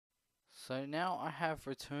So now I have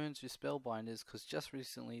returned to Spellbinders because just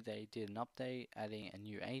recently they did an update adding a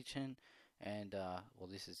new agent, and well,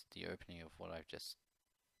 this is the opening of what I've just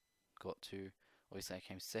got to. Obviously, I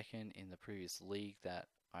came second in the previous league that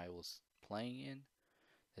I was playing in.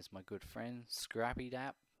 There's my good friend Scrappy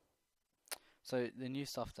Dap. So the new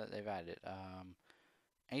stuff that they've added,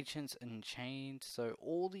 Ancients Unchained. So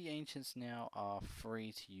all the Ancients now are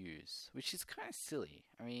free to use, which is kind of silly.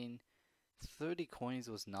 I mean, 30 coins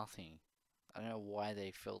was nothing. I don't know why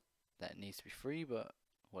they felt that needs to be free, but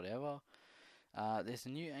whatever. There's a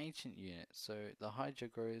new ancient unit, so the Hydra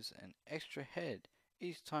grows an extra head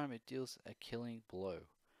each time it deals a killing blow.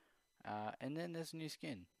 And then there's a new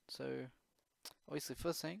skin. So, obviously,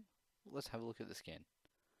 first thing, let's have a look at the skin.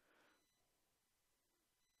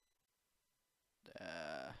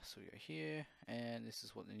 So we go here, and this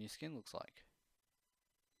is what the new skin looks like.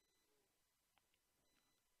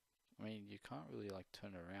 I mean, you can't really like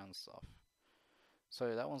turn around stuff.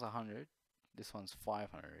 So that one's 100, this one's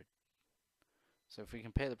 500. So if we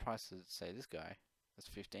compare the prices, say this guy, that's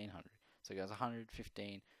 1500. So it goes 100,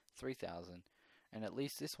 15, 3000, and at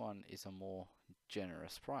least this one is a more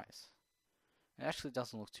generous price. It actually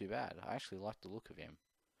doesn't look too bad. I actually like the look of him.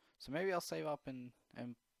 So maybe I'll save up and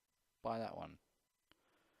buy that one.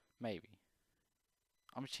 Maybe.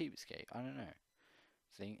 I'm a cheapskate. I don't know.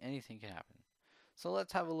 Anything can happen. So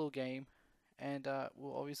let's have a little game, and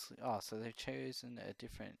we'll obviously. So they've chosen a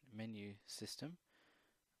different menu system.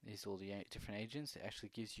 These are all the different agents. It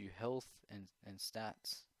actually gives you health and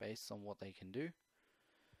stats based on what they can do.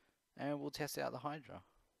 And we'll test out the Hydra.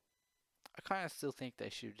 I kind of still think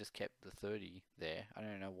they should have just kept the 30 there. I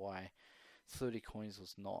don't know why 30 coins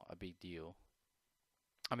was not a big deal.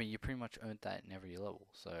 I mean, you pretty much earned that in every level.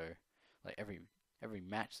 So, like every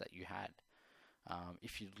match that you had.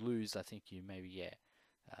 If you lose, I think you maybe get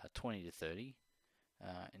 20 to 30.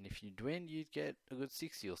 And if you'd win, you'd get a good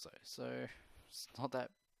 60 or so. So, it's not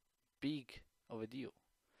that big of a deal.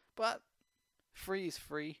 But free is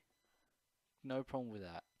free. No problem with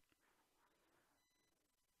that.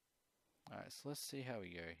 Alright, so let's see how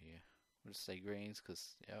we go here. We'll just say greens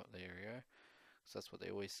because, yeah, there we go. Because that's what they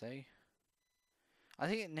always say. I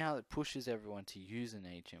think now it pushes everyone to use an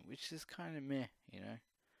agent, which is kind of meh, you know.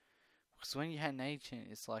 Because when you had an agent,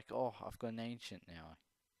 it's like, oh, I've got an agent now.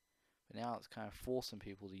 But now it's kind of forcing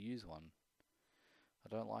people to use one.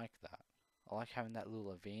 I don't like that. I like having that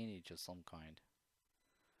little advantage of some kind.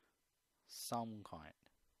 Some kind.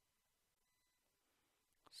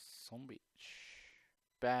 Some bitch.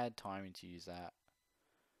 Bad timing to use that.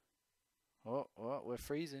 Oh, we're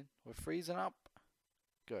freezing. We're freezing up.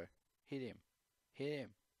 Go. Hit him. Hit him.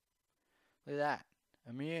 Look at that.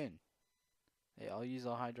 Immune. Hey, I'll use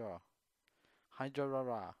a Hydra. Hydra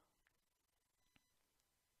rah.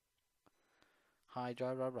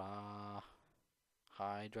 Hydra rah.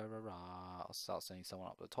 Hydra rah. I'll start sending someone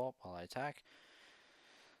up the top while I attack.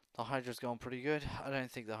 The Hydra's going pretty good. I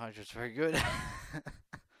don't think the Hydra's very good.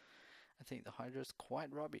 I think the Hydra's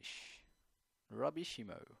quite rubbish.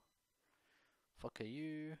 Rubbishimo. Fuck are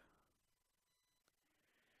you.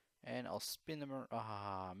 And I'll spin them around.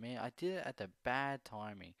 Ah, man, I did it at the bad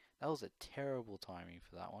timing. That was a terrible timing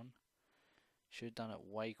for that one. Should have done it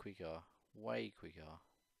way quicker. Way quicker.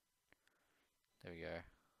 There we go.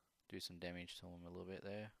 Do some damage to him a little bit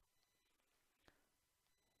there.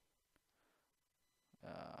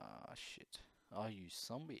 Shit. Oh, you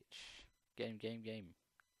some bitch. Game.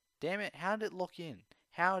 Damn it, how did it lock in?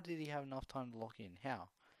 How did he have enough time to lock in? How?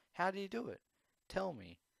 How did he do it? Tell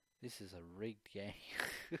me. This is a rigged game.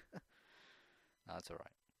 No, it's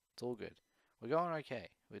alright. It's all good. We're going okay.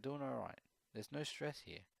 We're doing alright. There's no stress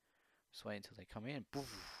here. Just wait until they come in. Boom.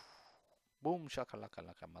 Boom, shakalaka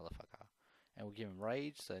laka motherfucker. And we'll give him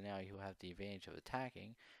rage, so now he'll have the advantage of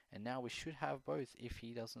attacking. And now we should have both if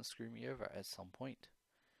he doesn't screw me over at some point.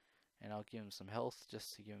 And I'll give him some health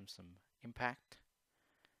just to give him some impact.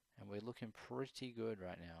 And we're looking pretty good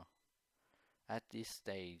right now. At this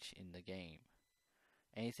stage in the game.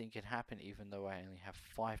 Anything can happen even though I only have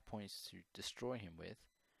 5 points to destroy him with.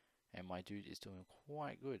 And my dude is doing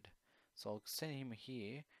quite good. So I'll send him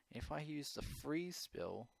here. If I use the freeze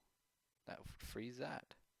spell, that would freeze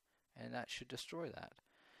that. And that should destroy that.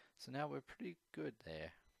 So now we're pretty good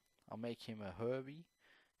there. I'll make him a Herbie.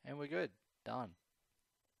 And we're good. Done.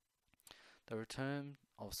 The return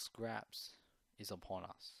of Scraps is upon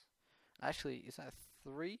us. Actually, is that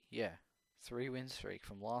 3? Yeah. 3 win streak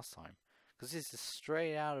from last time. Because this is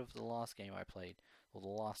straight out of the last game I played. Or the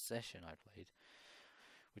last session I played.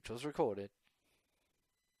 Which was recorded.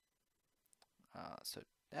 So,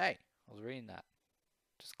 hey, I was reading that.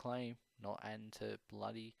 Just claim, not adding to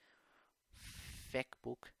bloody feck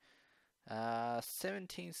book.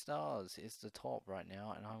 17 stars is the top right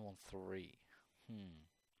now, and I'm on 3.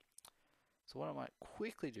 So what I might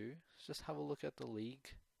quickly do is just have a look at the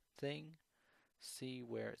league thing, see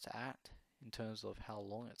where it's at in terms of how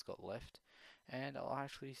long it's got left, and I'll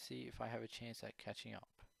actually see if I have a chance at catching up.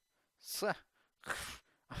 So,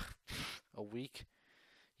 a week?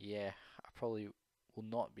 Yeah, I probably will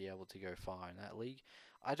not be able to go far in that league.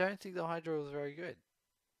 I don't think the Hydra was very good.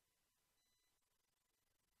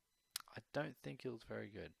 I don't think it was very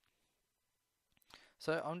good.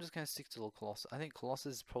 So I'm just going to stick to the Colossus. I think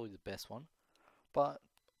Colossus is probably the best one. But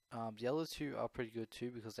the other two are pretty good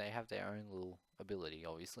too because they have their own little ability,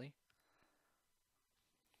 obviously.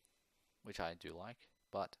 Which I do like.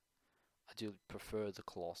 But I do prefer the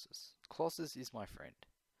Colossus. Colossus is my friend.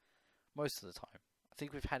 Most of the time. I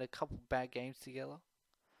think we've had a couple bad games together.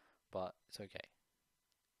 But it's okay.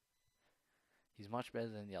 He's much better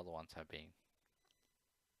than the other ones have been.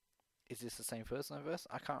 Is this the same person I versed?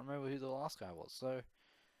 I can't remember who the last guy was. So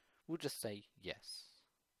we'll just say yes.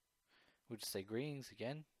 We'll just say greetings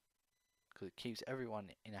again. Because it keeps everyone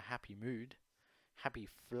in a happy mood. Happy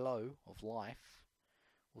flow of life.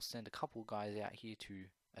 We'll send a couple guys out here to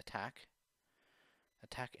attack.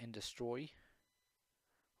 Attack and destroy.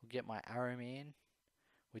 We'll get my arrow man.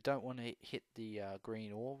 We don't want to hit the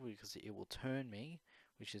green orb because it will turn me,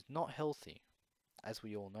 which is not healthy, as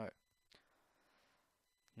we all know.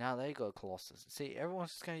 Now they got Colossus. See,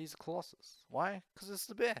 everyone's just going to use the Colossus. Why? Because it's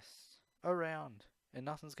the best around, and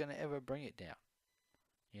nothing's going to ever bring it down.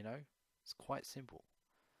 You know? It's quite simple.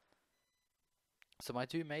 So my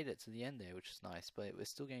two made it to the end there, which is nice, but we're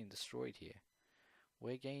still getting destroyed here.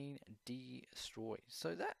 We're getting destroyed.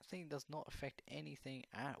 So that thing does not affect anything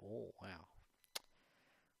at all. Wow.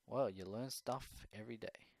 Well, you learn stuff every day.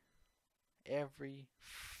 Every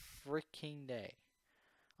freaking day.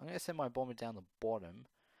 I'm going to send my bomber down the bottom.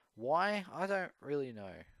 Why? I don't really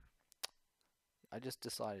know. I just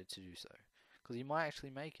decided to do so. Because he might actually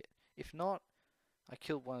make it. If not, I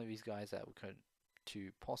killed one of these guys that were going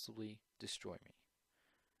to possibly destroy me.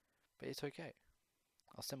 But it's okay.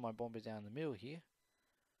 I'll send my bomber down the middle here.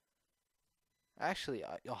 Actually,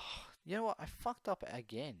 you know what? I fucked up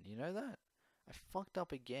again. You know that? I fucked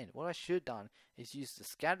up again. What I should have done is use the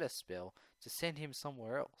scatter spell to send him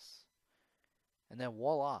somewhere else. And then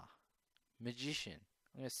voila. Magician.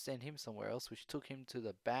 I'm going to send him somewhere else, which took him to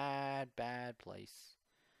the bad place.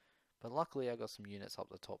 But luckily I got some units up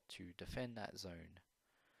the top to defend that zone.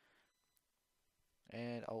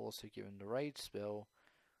 And I'll also give him the rage spell,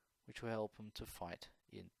 which will help him to fight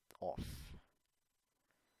it off.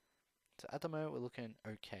 So at the moment we're looking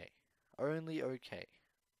okay. Only okay.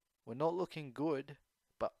 We're not looking good,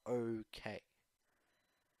 but okay.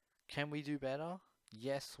 Can we do better?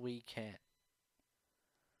 Yes, we can.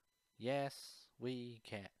 Yes, we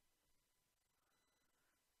can.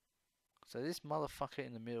 So this motherfucker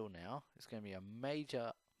in the middle now is going to be a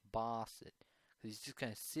major bastard. He's just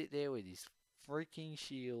going to sit there with his freaking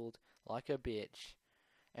shield like a bitch.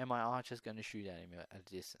 And my archer's going to shoot at him at a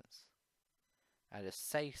distance. At a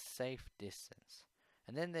safe distance.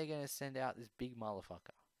 And then they're going to send out this big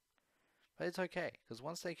motherfucker. But it's okay, because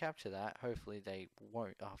once they capture that, hopefully they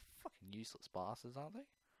won't. Oh, fucking useless bastards, aren't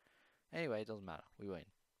they? Anyway, it doesn't matter. We win.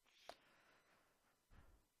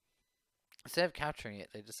 Instead of capturing it,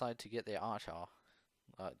 they decide to get their archer.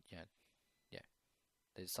 Yeah.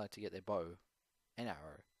 They decide to get their bow and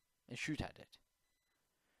arrow and shoot at it.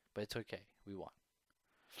 But it's okay. We won.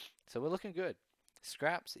 So we're looking good.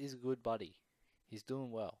 Scraps is a good buddy. He's doing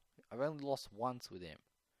well. I've only lost once with him,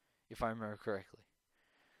 if I remember correctly.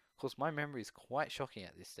 Of course, my memory is quite shocking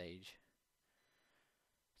at this stage.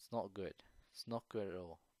 It's not good. It's not good at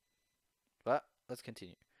all. But let's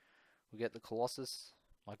continue. We get the Colossus,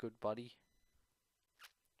 my good buddy.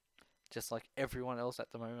 Just like everyone else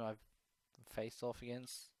at the moment I've faced off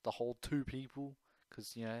against. The whole 2 people.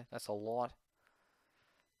 Because, you know, that's a lot.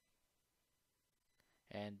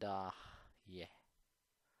 And, yeah.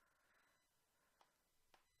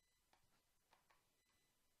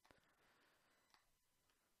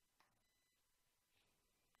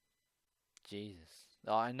 Jesus.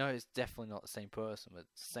 Oh, I know it's definitely not the same person, but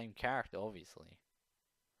it's the same character, obviously.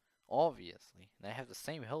 Obviously. They have the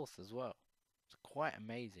same health as well. It's quite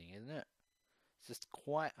amazing, isn't it? It's just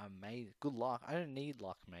quite amazing. Good luck. I don't need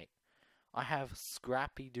luck, mate. I have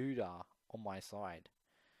Scrappy Doodah on my side.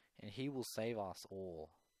 And he will save us all.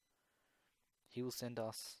 He will send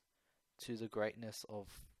us to the greatness of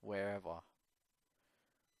wherever.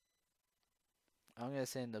 I'm going to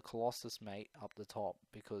send the Colossus mate up the top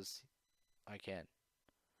because I can.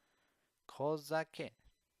 Cause I can.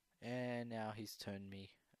 And now he's turned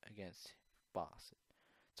me against bastard.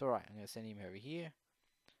 It's alright. I'm going to send him over here.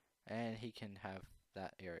 And he can have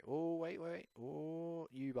that area. Oh, wait. Oh,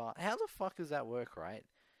 you bar. How the fuck does that work, right?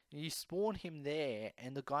 You spawn him there,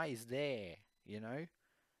 and the guy is there. You know?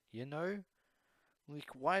 You know? Like,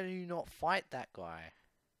 why do you not fight that guy?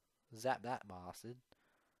 Zap that bastard.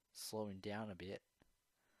 Slow him down a bit.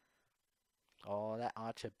 Oh, that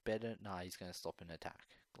archer better. Nah, he's going to stop an attack.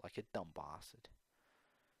 Like a dumb bastard.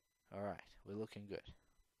 Alright, we're looking good.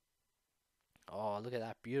 Oh, look at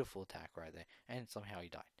that beautiful attack right there. And somehow he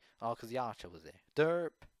died. Oh, because the archer was there.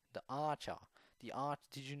 Derp! The archer. The archer.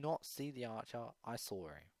 Did you not see the archer? I saw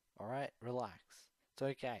him. Alright? Relax. It's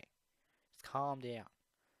okay. Just calm down.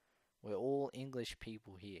 We're all English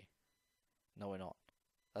people here. No, we're not.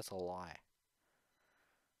 That's a lie.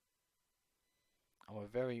 I'm a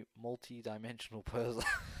very multi-dimensional person.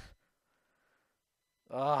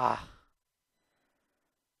 Ah!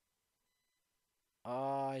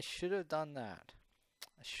 I should have done that.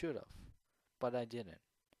 I should have. But I didn't.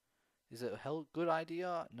 Is it a good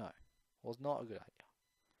idea? No. It was not a good idea.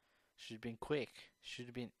 Should have been quick. Should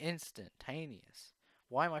have been instantaneous.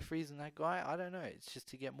 Why am I freezing that guy? I don't know. It's just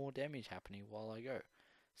to get more damage happening while I go.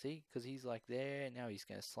 See? Because he's like there. Now he's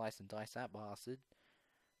going to slice and dice that bastard.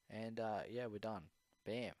 And yeah, we're done.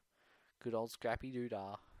 Bam. Good old Scrappy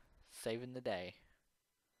Doodah. Saving the day.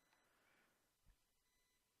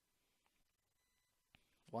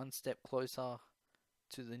 One step closer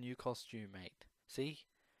to the new costume, mate. See?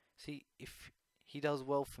 See, if he does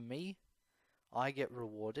well for me, I get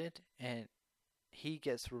rewarded, and he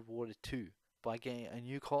gets rewarded too by getting a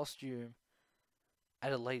new costume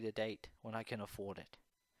at a later date when I can afford it.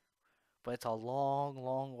 But it's a long,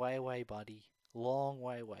 long way away, buddy. Long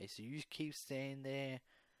way away. So you keep staying there,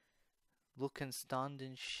 looking stunned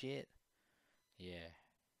and shit. Yeah.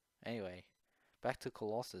 Anyway, back to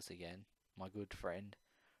Colossus again, my good friend,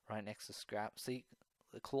 right next to Scraps. See,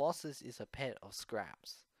 the Colossus is a pet of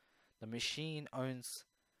Scraps. The machine owns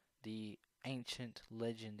the ancient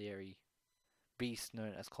legendary beast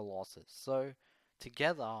known as Colossus. So,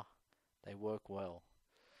 together, they work well.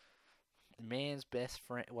 Man's best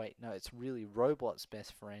friend. Wait, no, it's really Robot's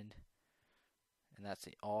best friend. And that's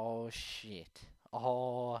it. Oh, shit.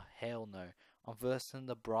 Oh, hell no. I'm versing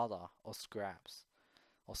the brother of Scraps.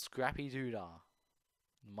 Or Scrappy Doodah.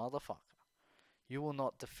 Motherfucker. You will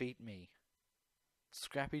not defeat me.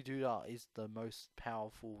 Scrappy Doodah is the most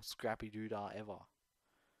powerful Scrappy Doodah ever.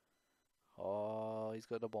 Oh, he's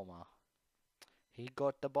got the bomber. He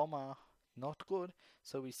got the bomber. Not good.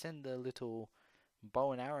 So we send the little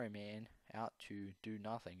bow and arrow man out to do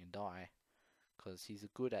nothing and die. Because he's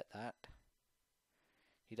good at that.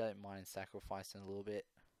 He don't mind sacrificing a little bit.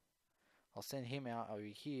 I'll send him out over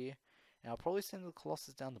here. And I'll probably send the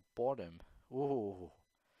Colossus down the bottom. Ooh.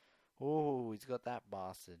 Ooh, he's got that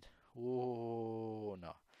bastard. Ooh,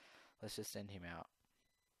 no. Let's just send him out.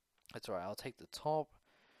 That's alright, I'll take the top.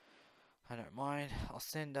 I don't mind. I'll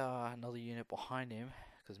send another unit behind him,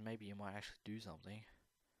 because maybe he might actually do something.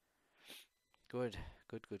 Good.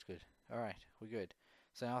 Alright, we're good.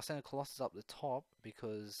 So now I'll send a Colossus up the top,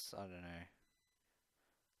 because, I don't know.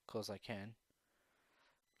 Because I can.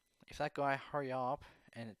 If that guy hurry up,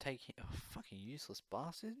 and it take him... Oh, fucking useless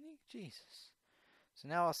bastard, isn't he? Jesus. So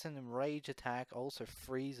now I'll send him Rage Attack, also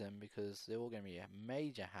freeze him, because they're all going to be a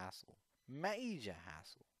major hassle. Major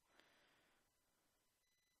hassle.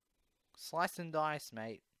 Slice and dice,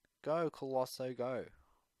 mate. Go, Colosso, go.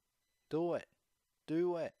 Do it.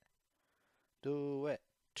 Do it. Do it.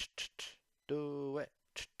 Do it.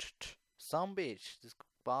 Some bitch. This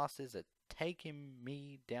bastard's are taking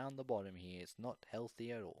me down the bottom here. It's not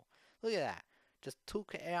healthy at all. Look at that. Just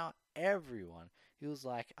took out everyone. He was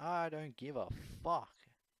like, I don't give a fuck.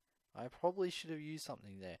 I probably should have used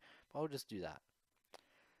something there. But I'll just do that.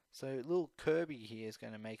 So little Kirby here is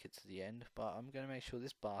going to make it to the end. But I'm going to make sure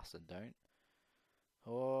this bastard don't.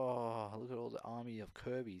 Oh, look at all the army of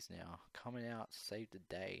Kirby's now. Coming out to save the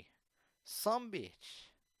day. Some bitch.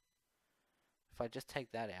 If I just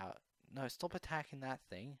take that out. No, stop attacking that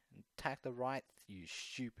thing. Attack the right, you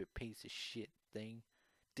stupid piece of shit thing.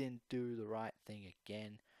 Didn't do the right thing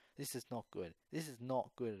again. This is not good. This is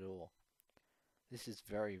not good at all. This is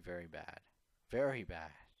very, very bad. Very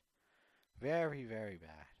bad. Very, very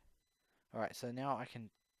bad. Alright, so now I can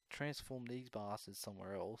transform these bastards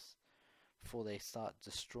somewhere else before they start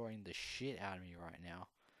destroying the shit out of me right now.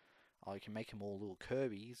 I can make them all little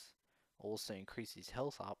Kirby's. Also increase his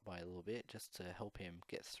health up by a little bit just to help him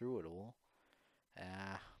get through it all.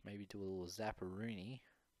 Maybe do a little Zapparoonie.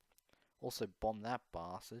 Also bomb that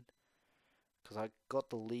bastard. Because I got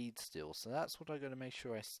the lead still. So that's what I got to make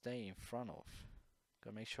sure I stay in front of.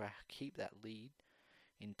 Got to make sure I keep that lead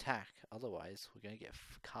intact. Otherwise, we're going to get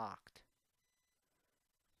carked.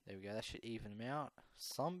 There we go. That should even him out.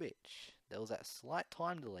 Some bitch. There was that slight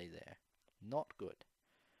time delay there. Not good.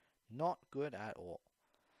 Not good at all.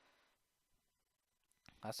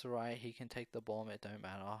 That's alright. He can take the bomb. It don't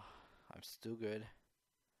matter. I'm still good.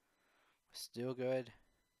 Still good.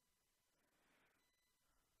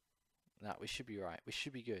 No, we should be right. We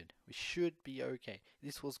should be good. We should be okay.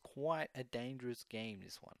 This was quite a dangerous game,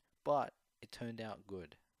 this one. But it turned out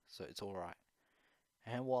good. So it's alright.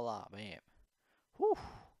 And voila, bam. Whew.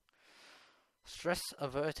 Stress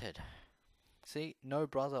averted. See, no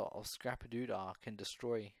brother of Scrapadoodah can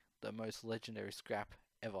destroy the most legendary scrap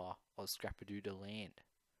ever of Scrapadoodah land.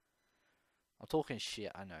 I'm talking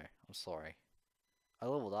shit, I know. I'm sorry. I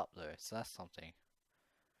leveled up though, so that's something.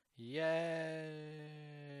 Yay!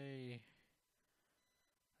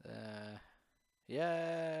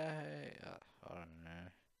 Yay! I don't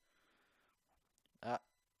know.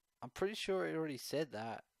 I'm pretty sure it already said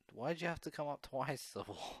that. Why'd you have to come up twice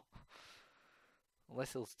though?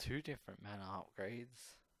 Unless it was 2 different mana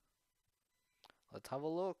upgrades. Let's have a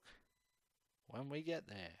look when we get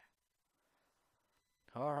there.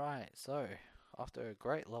 Alright, so after a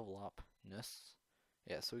great level upness,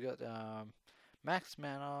 yeah, so we got max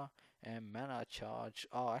mana and mana charge.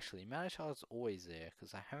 Oh, actually, mana charge is always there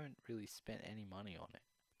because I haven't really spent any money on it.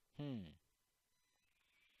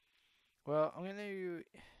 Well, I'm gonna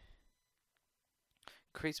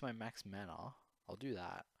increase my max mana. I'll do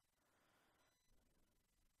that.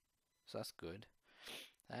 So that's good.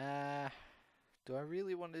 Do I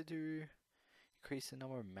really want to do increase the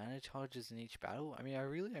number of mana charges in each battle? I mean, I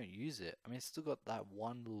really don't use it. I mean, it's still got that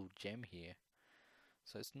one little gem here.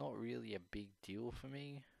 So it's not really a big deal for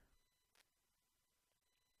me.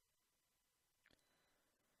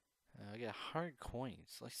 I get 100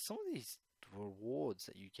 coins. Like, some of these rewards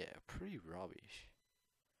that you get are pretty rubbish.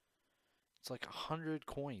 It's like 100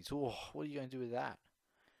 coins. Oh, what are you going to do with that?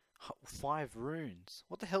 5 runes.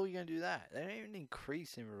 What the hell are you going to do with that? They don't even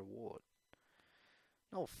increase in reward.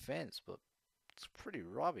 No offense, but it's pretty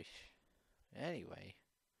rubbish. Anyway,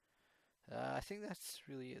 I think that's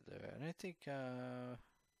really it though. I don't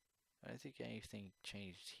think anything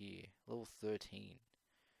changed here. Level 13.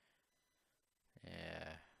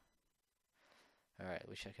 Yeah. Alright,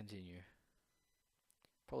 we shall continue.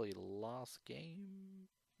 Probably last game,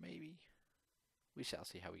 maybe. We shall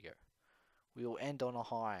see how we go. We will end on a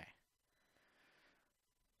high.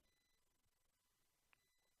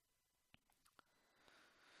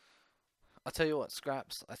 I'll tell you what,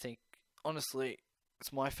 Scraps, I think, honestly,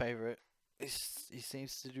 it's my favourite. He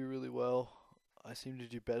seems to do really well. I seem to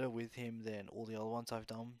do better with him than all the other ones I've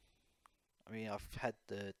done. I mean, I've had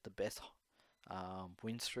the best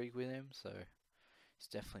win streak with him, so he's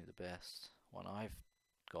definitely the best one I've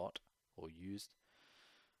got or used.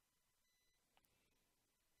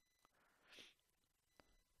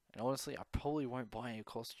 And honestly, I probably won't buy a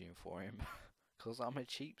costume for him because I'm a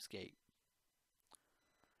cheapskate.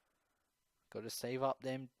 Gotta save up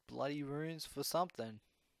them bloody runes for something.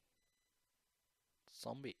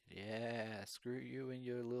 Zombie. Yeah, screw you and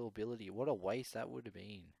your little ability. What a waste that would have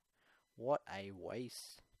been. What a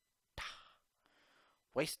waste.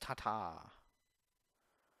 Waste tata.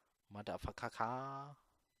 Motherfucker.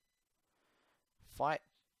 Fight,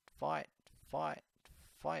 fight, fight,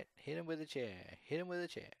 fight. Hit him with a chair. Hit him with a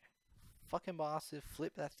chair. Fucking bastard.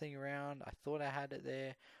 Flip that thing around. I thought I had it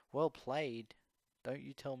there. Well played. Don't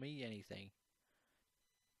you tell me anything.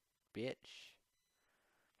 Bitch.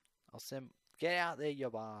 I'll send... Get out there, you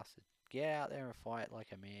bastard. Get out there and fight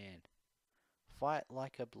like a man. Fight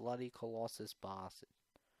like a bloody Colossus bastard.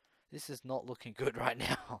 This is not looking good right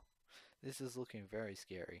now. This is looking very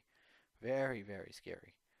scary. Very, very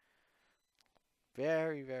scary.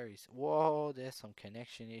 Very, very... Whoa, there's some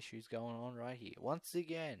connection issues going on right here. Once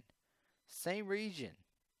again, same region.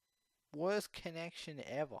 Worst connection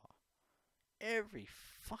ever. Every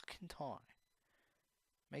fucking time.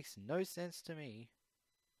 Makes no sense to me.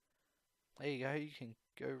 There you go, you can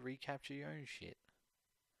go recapture your own shit.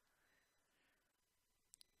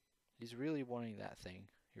 He's really wanting that thing.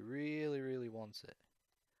 He really, really wants it.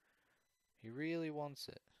 He really wants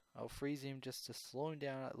it. I'll freeze him just to slow him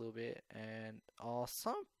down a little bit and... Oh,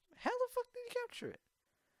 how the fuck did he capture it?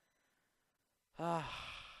 Ah,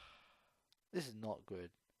 this is not good.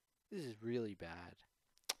 This is really bad.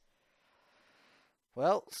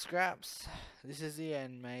 Well, Scraps, this is the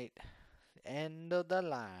end, mate. End of the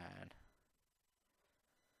line.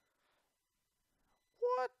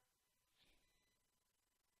 What?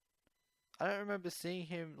 I don't remember seeing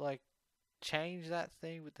him, like, change that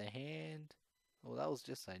thing with the hand. Well, that was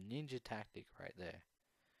just a ninja tactic right there.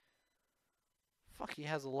 Fuck, he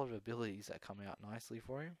has a lot of abilities that come out nicely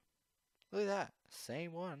for him. Look at that.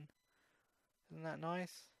 Same one. Isn't that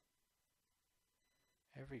nice?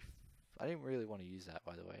 I didn't really want to use that,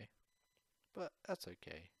 by the way. But that's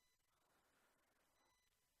okay.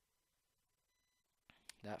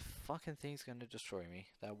 That fucking thing's gonna destroy me.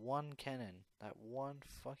 That one cannon. That one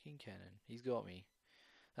fucking cannon. He's got me.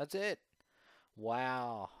 That's it.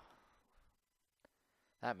 Wow.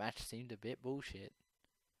 That match seemed a bit bullshit.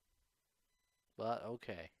 But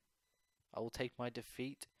okay. I will take my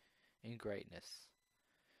defeat in greatness.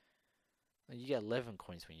 You get 11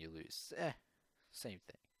 coins when you lose. Same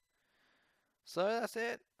thing. So that's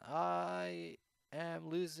it. I am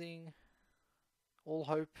losing all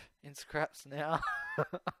hope in Scraps now.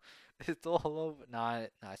 It's all over. Nah,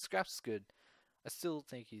 Scraps is good. I still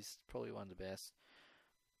think he's probably one of the best.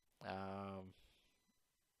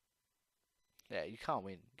 Yeah, you can't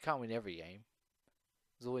win. You can't win every game.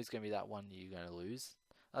 There's always going to be that one you're going to lose.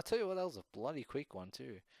 I'll tell you what, that was a bloody quick one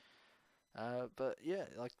too. But yeah,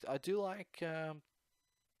 like I do like.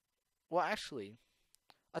 Well, actually,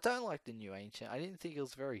 I don't like the new Ancient. I didn't think it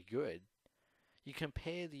was very good. You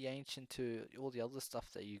compare the Ancient to all the other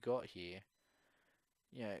stuff that you got here.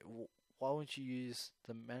 You know, why wouldn't you use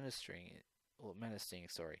the Menacing,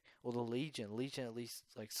 sorry, or the Legion? Legion at least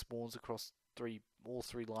like spawns across all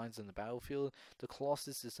three lines in the battlefield. The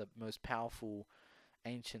Colossus is the most powerful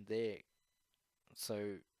Ancient there,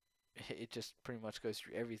 so it just pretty much goes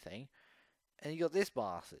through everything. And you got this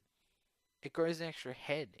bastard. It grows an extra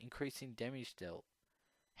head, increasing damage dealt.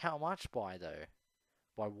 How much by though?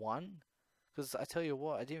 By 1? Because I tell you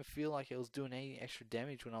what, I didn't feel like it was doing any extra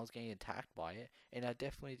damage when I was getting attacked by it, and I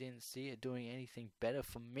definitely didn't see it doing anything better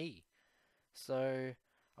for me. So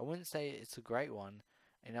I wouldn't say it's a great one,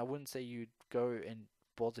 and I wouldn't say you'd go and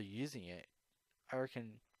bother using it. I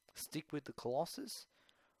reckon stick with the Colossus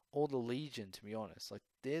or the Legion, to be honest. Like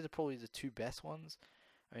they're probably the two best ones.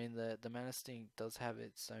 I mean, the Menacing does have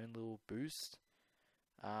its own little boost.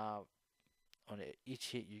 On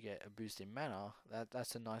each hit you get a boost in mana.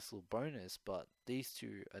 That's a nice little bonus, but these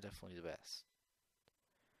two are definitely the best.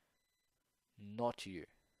 Not you.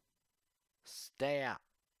 Stay out.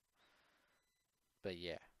 But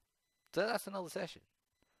yeah. So that's another session.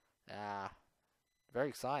 Very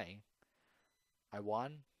exciting. I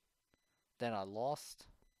won. Then I lost.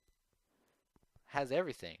 Has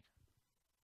everything.